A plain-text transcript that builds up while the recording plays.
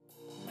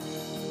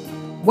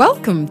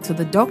Welcome to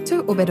the Dr.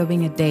 Obed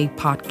Obing a Day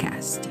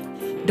podcast.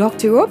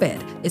 Dr.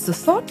 Obed is a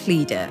thought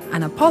leader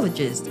and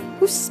apologist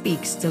who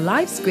speaks to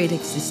life's great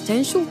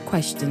existential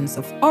questions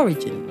of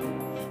origin,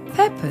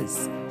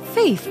 purpose,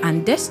 faith,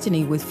 and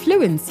destiny with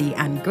fluency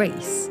and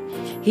grace.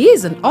 He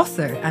is an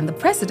author and the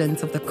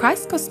president of the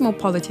Christ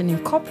Cosmopolitan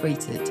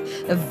Incorporated,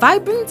 a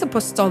vibrant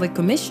apostolic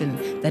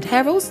commission that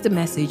heralds the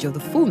message of the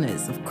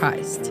fullness of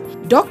Christ.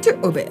 Dr.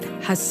 Obed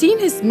has seen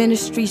his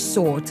ministry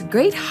soar to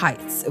great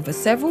heights over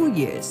several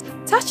years,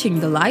 touching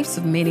the lives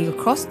of many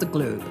across the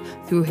globe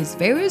through his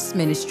various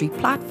ministry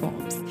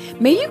platforms.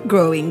 May you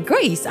grow in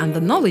grace and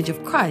the knowledge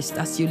of Christ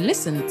as you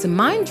listen to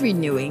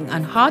mind-renewing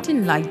and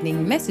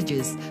heart-enlightening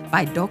messages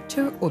by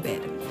Dr.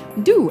 Obed.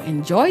 Do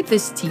enjoy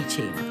this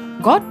teaching.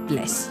 God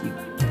bless you.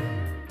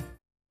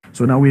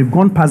 So now we've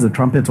gone past the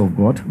trumpet of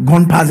God.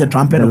 Gone past the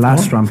trumpet The of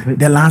last God. trumpet.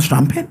 The last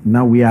trumpet.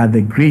 Now we are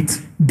the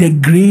great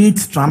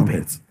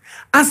Trumpet.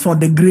 As for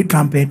the great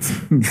trumpet,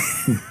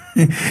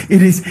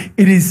 it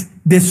is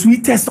the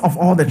sweetest of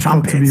all the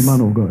trumpets. to be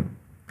man of God.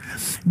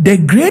 The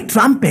great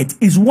trumpet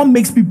is what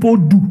makes people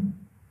do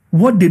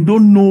what they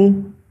don't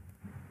know,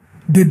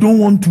 they don't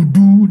want to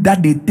do,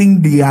 that they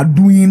think they are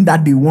doing,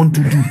 that they want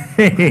to do.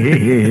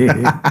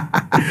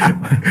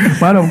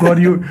 Man of God,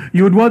 you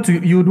would want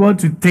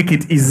to take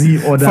it easy,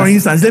 or that. For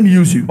instance, let me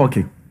use you.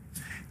 Okay.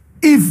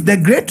 If the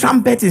great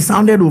trumpet is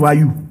sounded over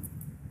you,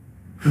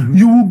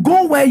 you will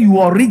go where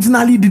you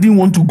originally didn't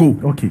want to go.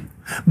 Okay.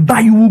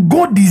 But you will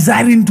go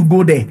desiring to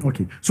go there.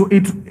 Okay. So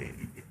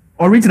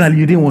originally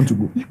you didn't want to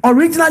go.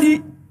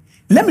 Originally,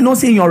 let me not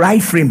say in your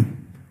right frame.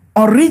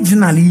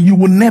 Originally, you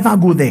will never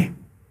go there.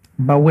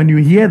 But when you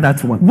hear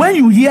that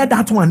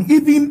one,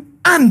 even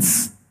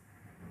ants,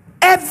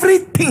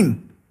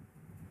 everything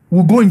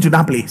will go into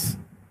that place.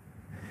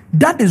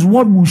 That is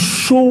what will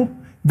show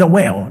the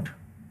world.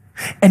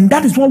 And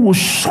that is what will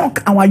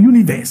shock our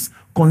universe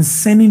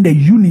concerning the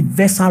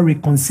universal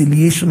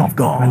reconciliation of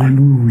God.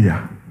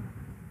 hallelujah.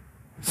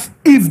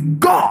 If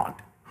God,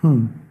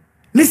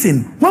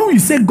 listen, when we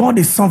say God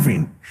is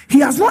sovereign, he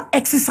has not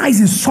exercised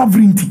his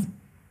sovereignty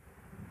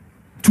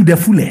to the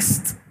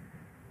fullest.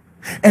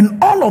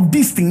 And all of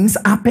these things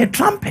are per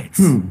trumpet.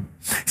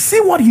 See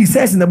what he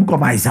says in the book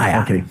of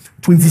Isaiah. Okay.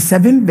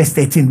 27 verse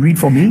 13. Read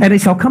for me. And it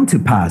shall come to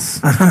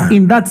pass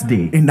in that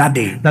day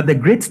that the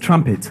great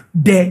trumpet,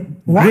 the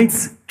what?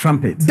 great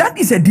trumpet, That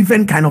is a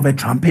different kind of a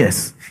trumpet.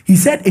 Yes. He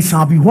said it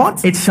shall be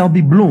what? it shall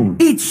be blown.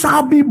 It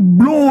shall be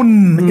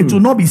blown. It will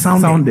not be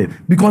sounded.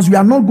 Because we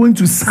are not going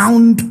to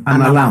sound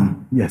an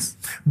alarm. Yes.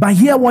 But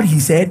hear what he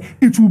said.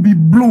 It will be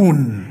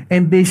blown.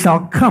 And they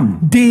shall come,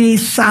 They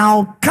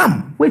shall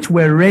come. which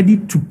were ready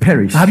to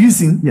perish. Have you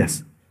seen?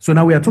 Yes. So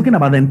now we are talking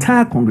about the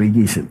entire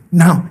congregation.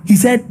 Now, he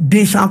said,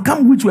 they shall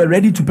come which were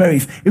ready to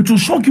perish. It will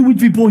shock you which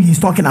people he's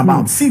talking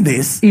about. See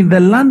this? In the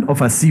land of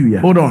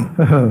Assyria. Hold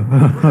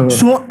on.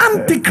 So,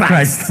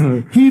 Antichrist,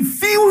 he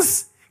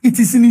feels it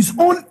is in his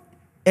own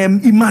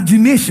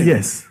imagination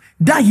Yes.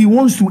 that he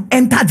wants to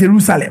enter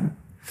Jerusalem.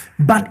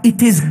 But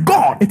it is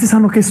God. It is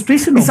an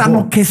orchestration It's of an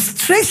God.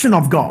 orchestration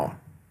of God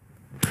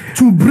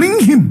to bring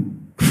him.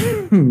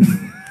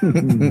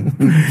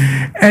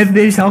 And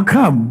they shall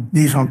come,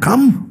 They shall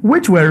come.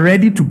 which were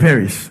ready to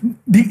perish.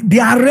 They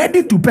are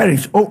ready to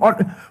perish.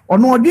 Or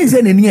no, this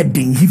ain't any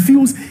thing. He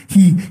feels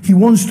he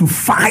wants to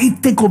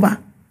fight, take over.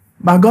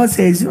 But God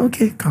says,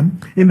 okay, come.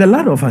 In the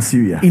land of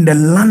Assyria. In the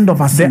land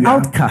of Assyria. The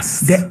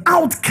outcasts. The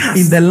outcasts.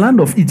 In the land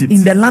of Egypt.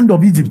 In the land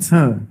of Egypt.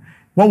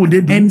 What would they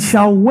do? And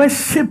shall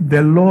worship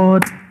the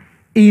Lord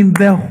in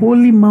the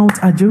holy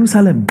mount at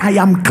Jerusalem. I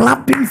am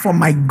clapping for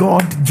my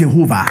God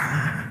Jehovah.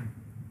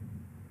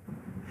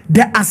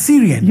 The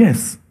Assyrian.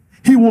 Yes.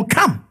 He will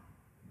come.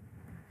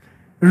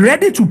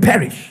 Ready to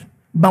perish.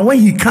 But when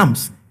he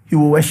comes, he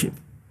will worship.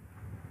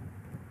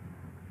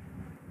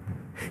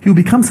 He will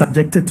become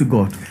subjected to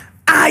God.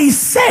 I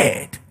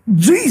said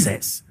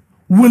Jesus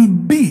will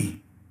be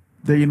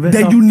The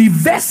the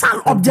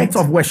universal object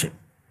of worship.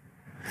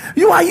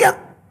 You are here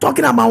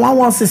talking about one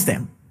world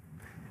system.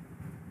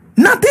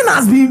 Nothing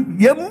has been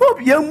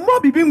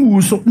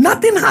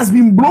nothing has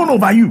been blown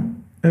over you.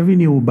 Every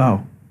knee will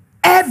bow.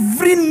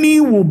 Every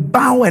knee will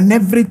bow and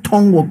every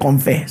tongue will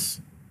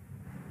confess.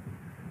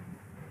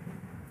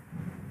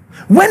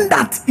 When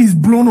that is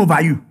blown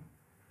over you,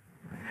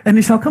 And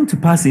it shall come to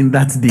pass in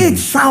that day it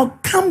shall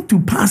come to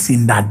pass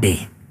in that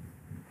day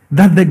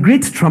that the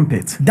great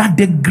trumpet, that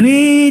the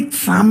great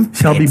trumpet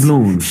Shall be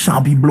blown. Shall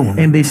be blown.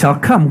 and they shall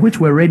come which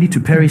were ready to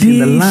perish in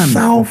the They land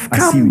shall of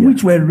come Assyria,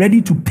 which were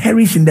ready to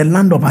perish in the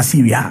land of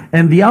Assyria,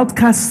 and the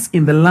outcasts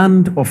in the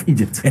land of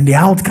Egypt. and the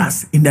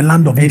outcasts in the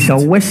land of They Egypt.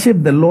 shall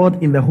worship the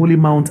Lord in the holy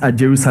mount at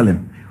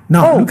Jerusalem.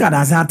 Now Oh. look at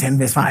Isaiah 10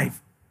 verse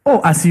 5.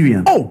 O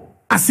Assyrian, Oh,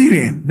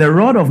 Assyrian, the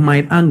rod of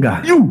mine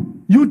anger,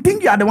 you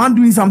think you are the one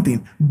doing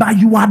something, but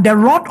you are the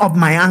rod of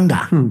my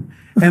anger.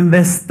 and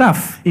the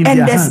staff in And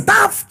their the hand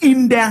staff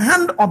in the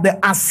hand of the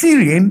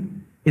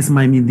Assyrian, is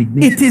mine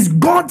indignation. it is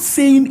God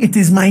saying it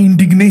is my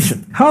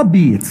indignation.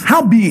 Howbeit,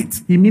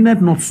 Howbeit, he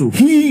meaneth not so,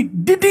 he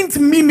didn't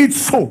mean it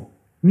so.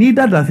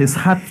 Neither does his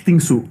heart think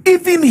so.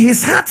 Even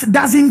his heart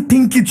doesn't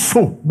think it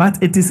so.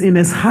 But it is in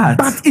his heart.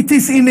 But it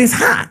is in his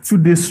heart. To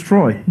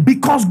destroy.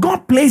 Because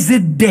God placed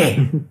it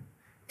there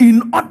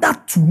in order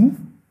to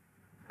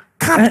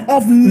cut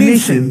off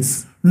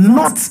nations,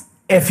 not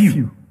a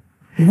few.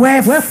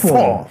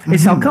 Wherefore, it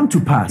shall come to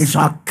pass. It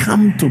shall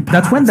come to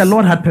pass. That when the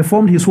Lord had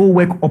performed his whole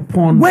work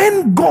upon.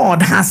 When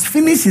God has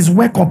finished his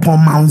work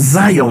upon Mount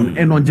Zion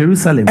and on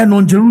Jerusalem. I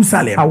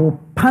will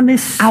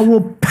punish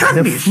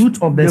the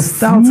fruit of the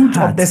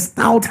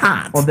stout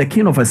heart of the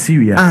king of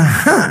Assyria,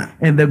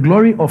 and the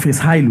glory of his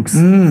high looks.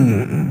 He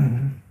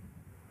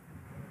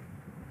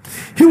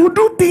will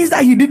do things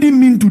that he didn't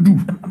mean to do.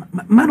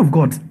 Man of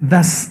God,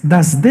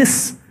 does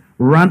this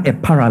run a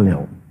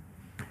parallel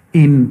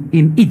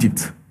in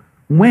Egypt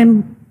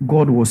when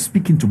God was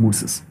speaking to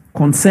Moses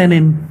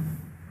concerning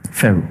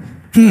Pharaoh?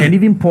 And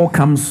even Paul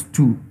comes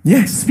to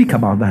speak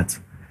about that.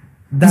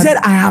 He said,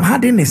 I have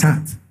hardened his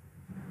heart.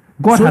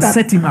 God has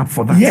set him up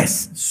for that.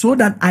 Yes, so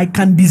that I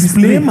can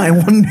display my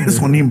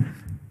wonders on him.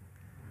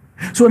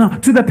 So now,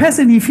 to the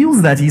person, he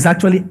feels that he's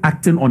actually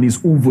acting on his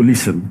own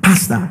volition.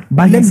 Pastor,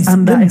 but he's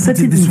under a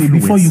certain this way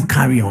before you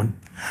carry on.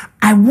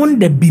 I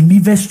want the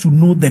believers to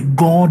know the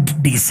God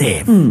they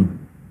serve.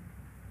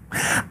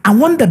 I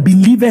want the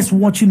believers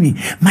watching me.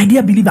 My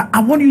dear believer,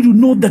 I want you to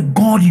know the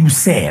God you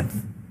serve.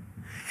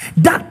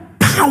 That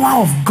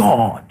power of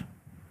God.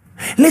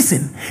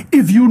 Listen,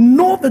 if you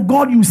know the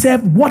God you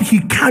serve, what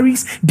he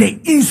carries, the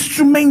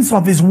instruments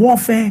of his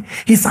warfare,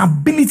 his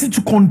ability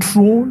to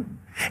control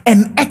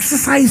and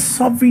exercise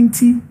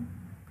sovereignty,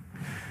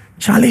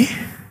 Charlie,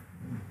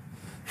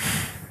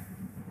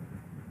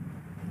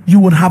 you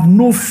will have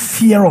no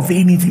fear of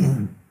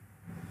anything.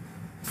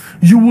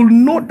 You will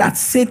know that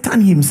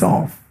Satan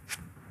himself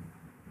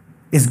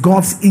is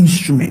God's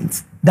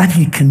instrument that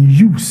he can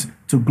use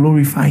to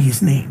glorify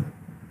his name.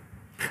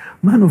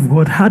 Man of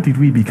God, how did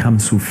we become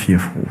so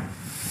fearful?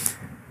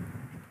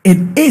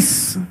 It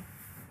is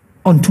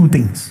on two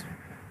things.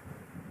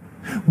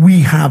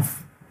 We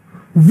have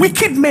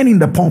wicked men in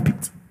the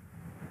pulpit.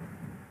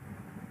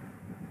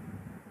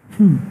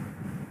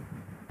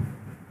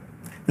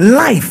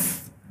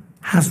 Life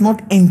has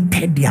not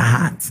entered their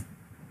heart.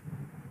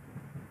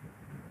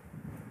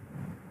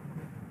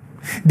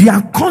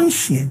 Their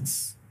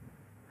conscience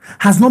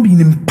has not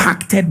been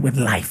impacted with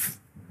life.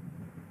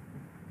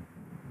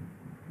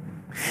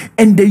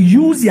 And they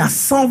use their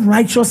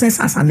self-righteousness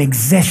as an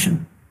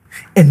exertion.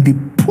 And they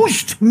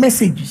pushed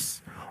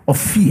messages of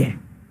fear.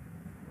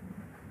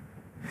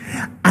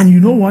 And you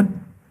know what?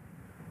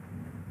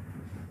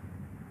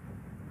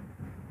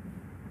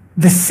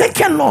 The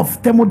second law of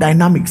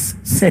thermodynamics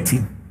set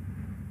in.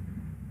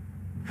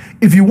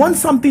 If you want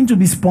something to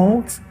be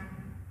spoiled,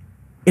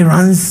 it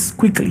runs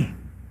quickly.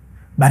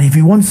 But if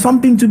you want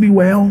something to be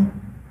well,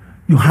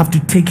 you have to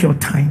take your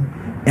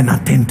time and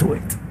attend to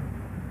it.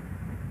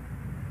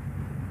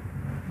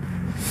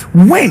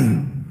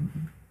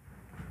 When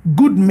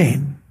good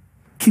men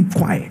keep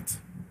quiet,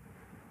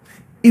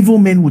 evil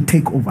men will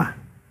take over.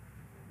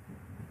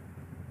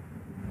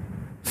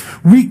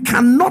 We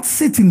cannot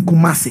sit in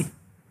Kumasi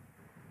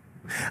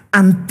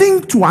and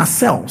think to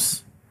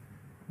ourselves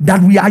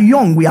that we are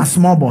young, we are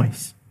small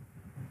boys.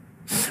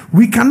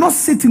 We cannot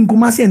sit in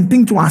Kumasi and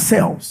think to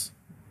ourselves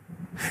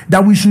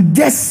that we should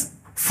just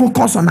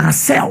focus on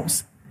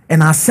ourselves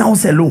and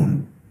ourselves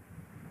alone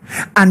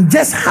and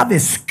just have a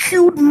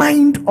skewed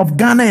mind of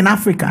Ghana and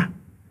Africa.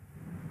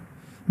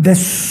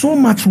 There's so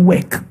much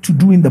work to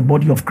do in the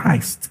body of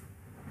Christ.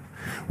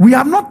 We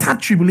have not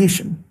touched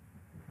tribulation.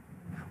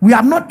 We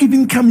have not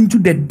even come into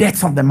the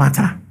depths of the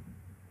matter.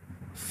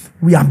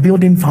 We are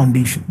building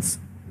foundations.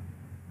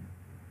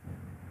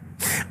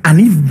 And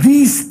if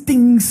these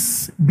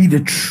things be the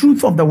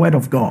truth of the word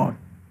of God,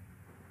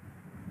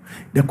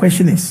 the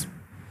question is,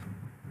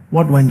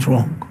 what went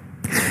wrong?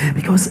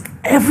 Because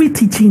every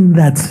teaching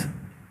that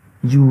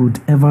you would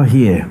ever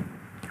hear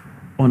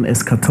on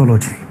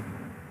eschatology,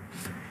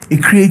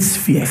 it creates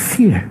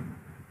fear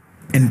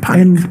and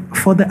panic. And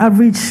for the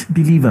average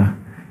believer,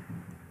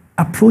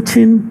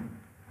 approaching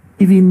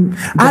even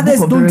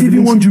others don't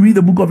even want to read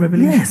the book of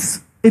Revelation.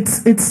 Yes,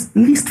 it's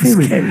least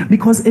favorite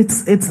because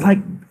it's like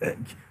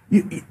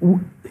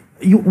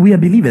we are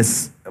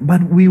believers,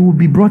 but we will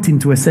be brought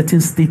into a certain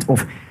state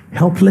of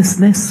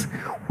helplessness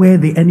where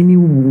the enemy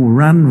will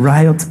run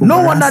riot.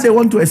 No wonder they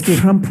want to escape.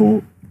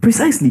 Trample.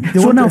 Precisely.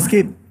 They want to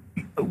escape.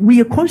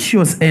 We are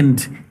conscious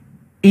and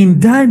in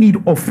dire need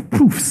of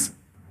proofs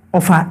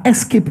of our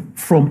escape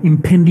from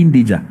impending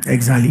danger.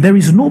 Exactly. There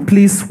is no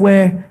place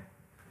where,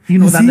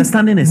 the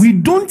understanding is. We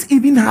don't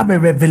even have a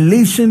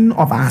revelation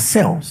of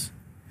ourselves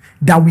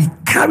that we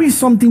carry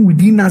something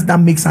within us that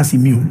makes us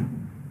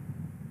immune.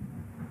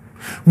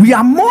 We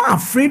are more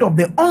afraid of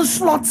the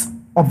onslaught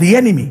of the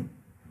enemy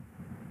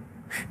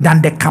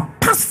than the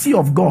capacity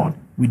of God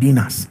within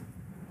us.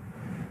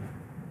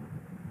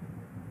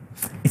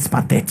 It's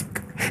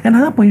pathetic. And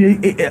at that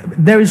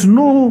point, there is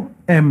no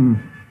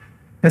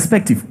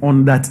perspective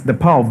on that the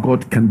power of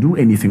God can do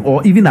anything,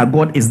 or even that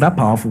God is that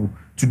powerful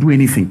to do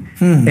anything.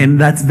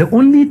 And that the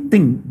only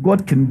thing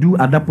God can do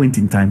at that point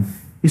in time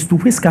is to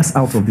whisk us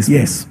out of this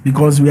Yes,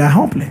 because we are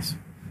helpless.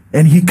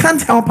 And he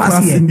can't help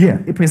us here.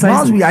 Yeah, precisely.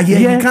 Whilst we are here,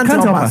 he can't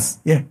help us.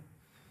 Yeah.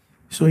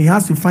 So he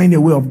has to find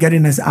a way of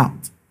getting us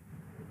out.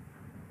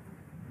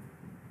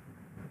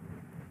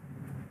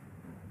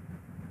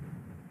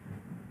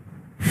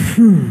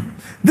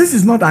 This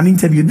is not an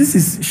interview. This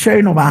is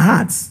sharing of our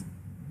hearts.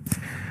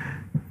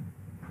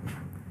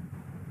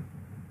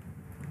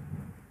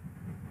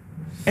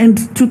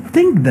 And to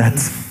think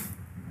that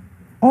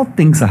all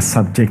things are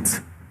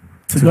subject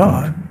To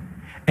God.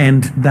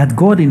 and that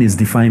God in his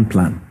divine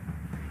plan,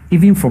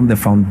 even from the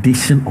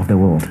foundation of the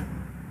world,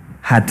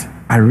 had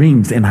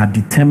arranged and had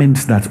determined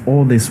that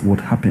all this would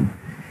happen.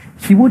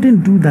 He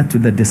wouldn't do that to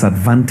the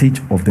disadvantage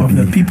of the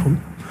believer. People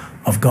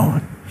of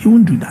God. He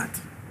won't do that.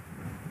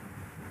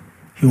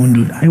 He won't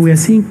do that. And we are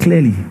seeing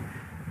clearly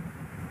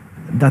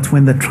that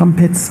when the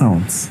trumpet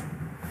sounds,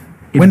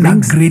 When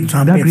that great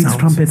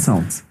trumpet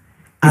sounds,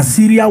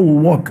 Assyria will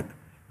walk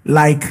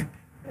like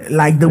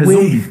the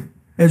way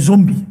a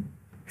zombie.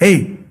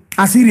 Hey,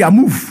 Assyria,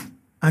 move.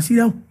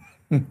 Assyria.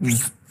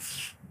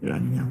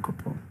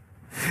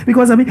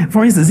 Because, I mean,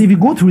 for instance, if you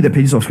go through the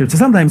pages of scripture,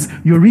 sometimes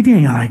you're reading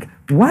and you're like,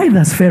 why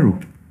does Pharaoh,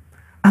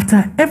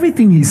 after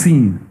everything he's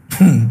seen,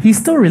 he's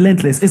still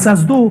relentless? It's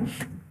as though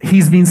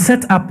he's been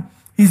set up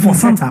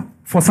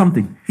for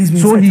something.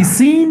 He's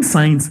seeing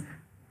signs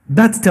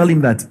that tell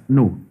him that,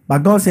 no.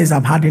 But God says,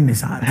 I've hardened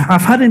his heart.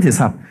 I've hardened his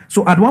heart.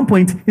 So at one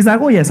point, he's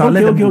like, oh yes, I'll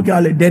let him go.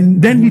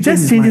 Then he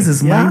just changes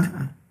his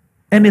mind.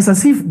 And it's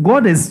as if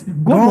God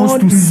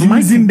wants to smite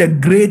using the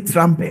great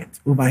trumpet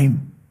over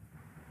him.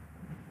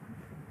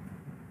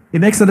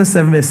 In Exodus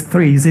 7 verse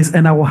 3, he says,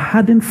 and I will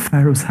harden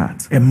Pharaoh's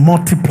heart And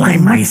multiply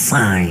my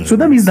signs. So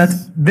that means that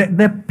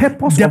the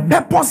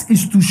purpose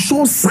is to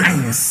show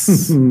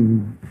signs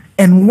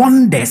and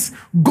wonders.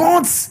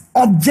 God's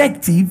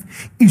objective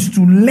is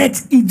to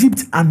let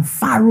Egypt and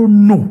Pharaoh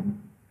know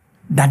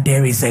that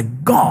there is a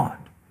God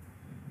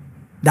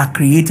that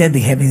created the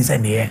heavens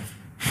and the earth.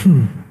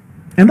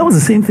 And that was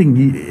the same thing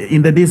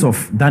in the days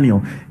of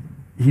Daniel.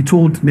 He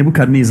told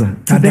Nebuchadnezzar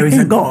that there is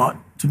a God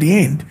to the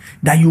end,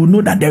 that you will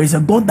know that there is a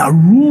God that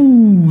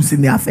rules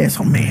in the affairs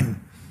of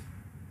men.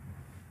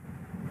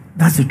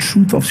 That's the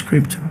truth of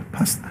scripture,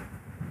 Pastor.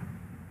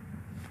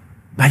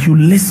 But you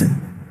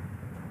listen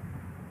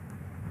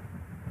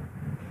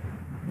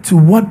to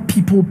what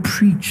people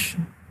preach.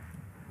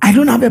 I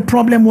don't have a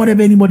problem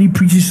whatever anybody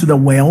preaches to the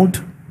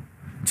world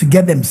to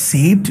get them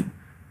saved,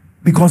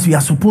 because we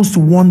are supposed to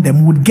warn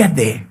them would get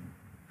there.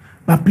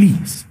 But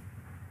please,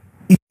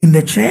 in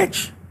the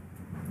church,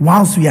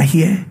 whilst we are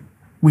here,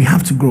 we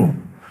have to grow.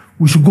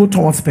 We should go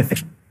towards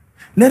perfection.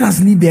 Let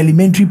us leave the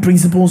elementary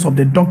principles of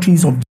the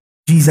doctrines of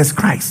Jesus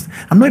Christ.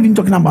 I'm not even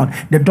talking about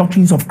the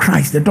doctrines of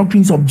Christ, the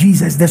doctrines of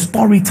Jesus, the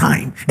story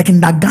time, the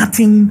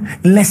kindergarten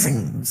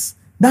lessons.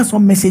 That's what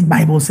Message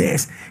Bible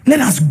says. Let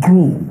us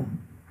grow.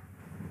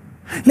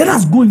 Let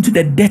us go into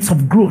the depths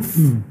of growth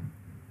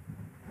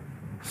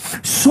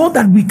so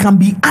that we can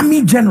be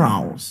army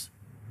generals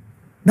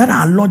that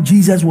our Lord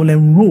Jesus will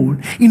enroll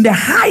in the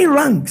high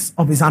ranks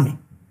of his army.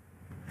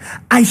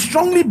 I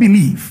strongly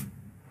believe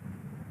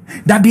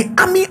that the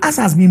army as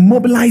has been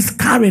mobilized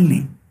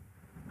currently,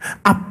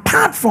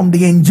 apart from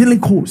the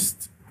angelic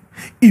host,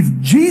 if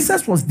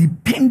Jesus was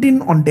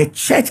depending on the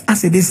church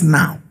as it is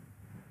now,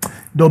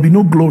 there will be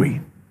no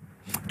glory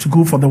to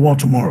go for the war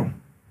tomorrow.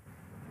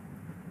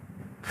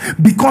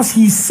 Because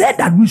he said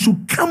that we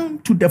should come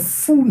to the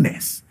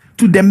fullness,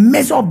 to the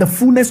measure of the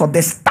fullness of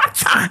the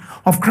stature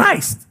of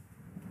Christ.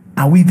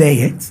 Are we there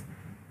yet?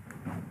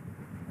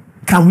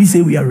 Can we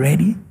say we are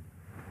ready?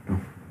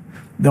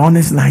 The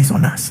onus lies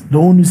on us. The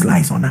onus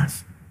lies on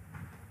us.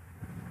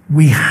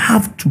 We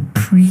have to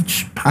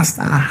preach past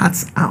our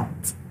hearts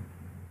out.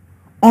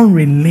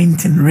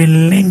 Unrelenting,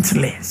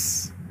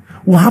 relentless.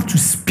 We have to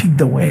speak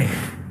the word.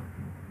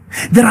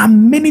 There are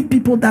many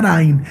people that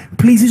are in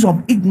places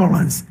of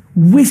ignorance,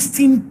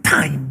 wasting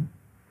time.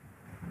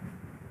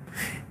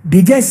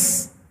 They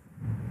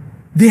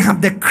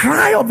have the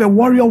cry of a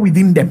warrior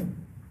within them,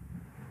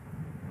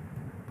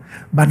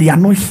 but they are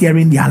not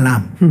hearing the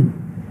alarm.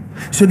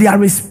 So they are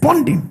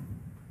responding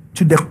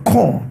to the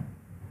call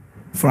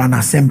for an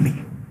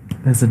assembly.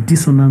 There's a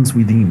dissonance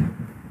within.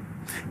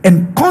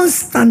 And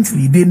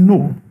constantly they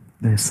know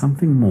there's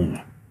something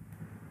more.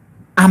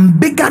 I'm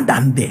bigger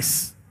than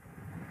this.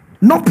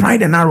 Not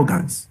pride and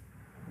arrogance.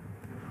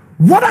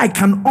 What I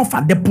can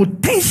offer, the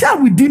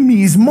potential within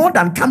me is more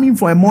than coming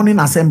for a morning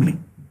assembly.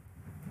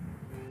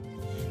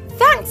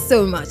 Thanks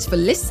so much for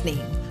listening.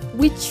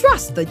 We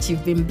trust that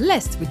you've been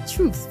blessed with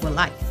truths for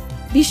life.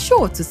 Be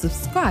sure to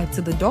subscribe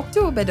to the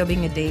Dr.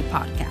 Obedobing a Day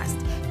podcast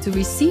to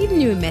receive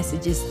new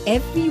messages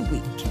every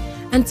week.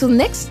 Until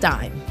next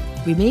time,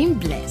 remain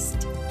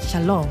blessed.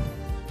 Shalom.